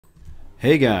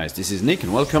Hey guys, this is Nick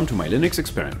and welcome to my Linux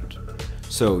experiment.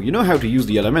 So, you know how to use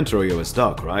the Elementary OS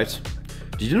dock, right?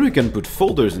 Did you know you can put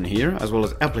folders in here as well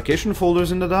as application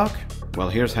folders in the dock? Well,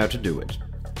 here's how to do it.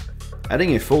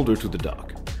 Adding a folder to the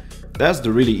dock. That's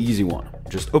the really easy one.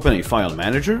 Just open a file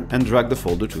manager and drag the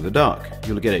folder to the dock.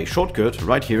 You'll get a shortcut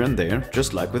right here and there,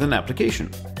 just like with an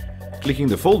application. Clicking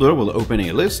the folder will open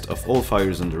a list of all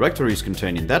files and directories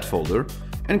contained in that folder,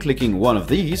 and clicking one of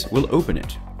these will open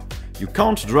it. You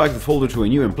can't drag the folder to a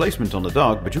new emplacement on the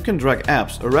dock, but you can drag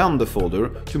apps around the folder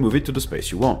to move it to the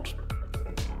space you want.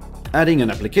 Adding an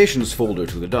applications folder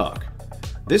to the dock.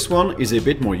 This one is a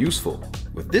bit more useful.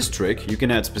 With this trick, you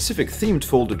can add specific themed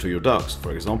folder to your docks.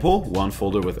 For example, one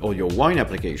folder with all your wine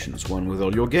applications, one with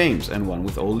all your games, and one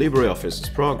with all LibreOffice's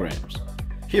programs.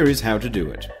 Here is how to do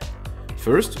it.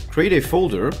 First, create a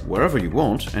folder wherever you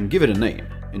want and give it a name.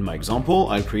 In my example,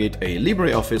 I'll create a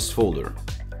LibreOffice folder.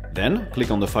 Then,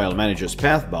 click on the file manager's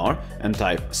path bar and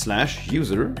type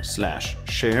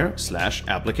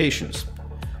 /user/share/applications.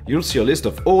 You'll see a list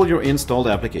of all your installed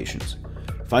applications.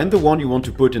 Find the one you want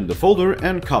to put in the folder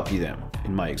and copy them.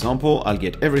 In my example, I'll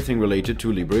get everything related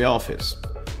to LibreOffice.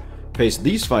 Paste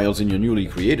these files in your newly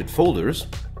created folders.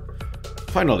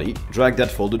 Finally, drag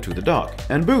that folder to the dock,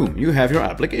 and boom, you have your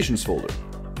applications folder.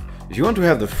 If you want to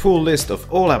have the full list of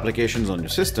all applications on your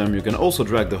system, you can also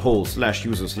drag the whole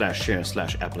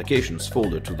 /user/share/applications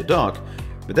folder to the dock,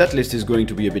 but that list is going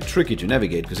to be a bit tricky to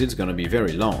navigate because it's going to be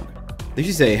very long. This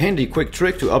is a handy quick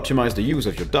trick to optimize the use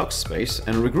of your dock space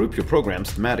and regroup your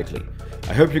programs thematically.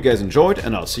 I hope you guys enjoyed,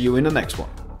 and I'll see you in the next one.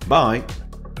 Bye!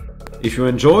 If you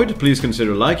enjoyed, please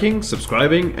consider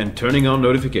subscribing, and turning on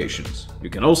notifications. You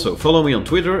can also follow me on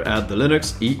Twitter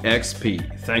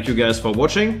 @TheLinuxEXP. Thank you guys for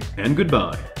watching, and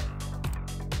goodbye!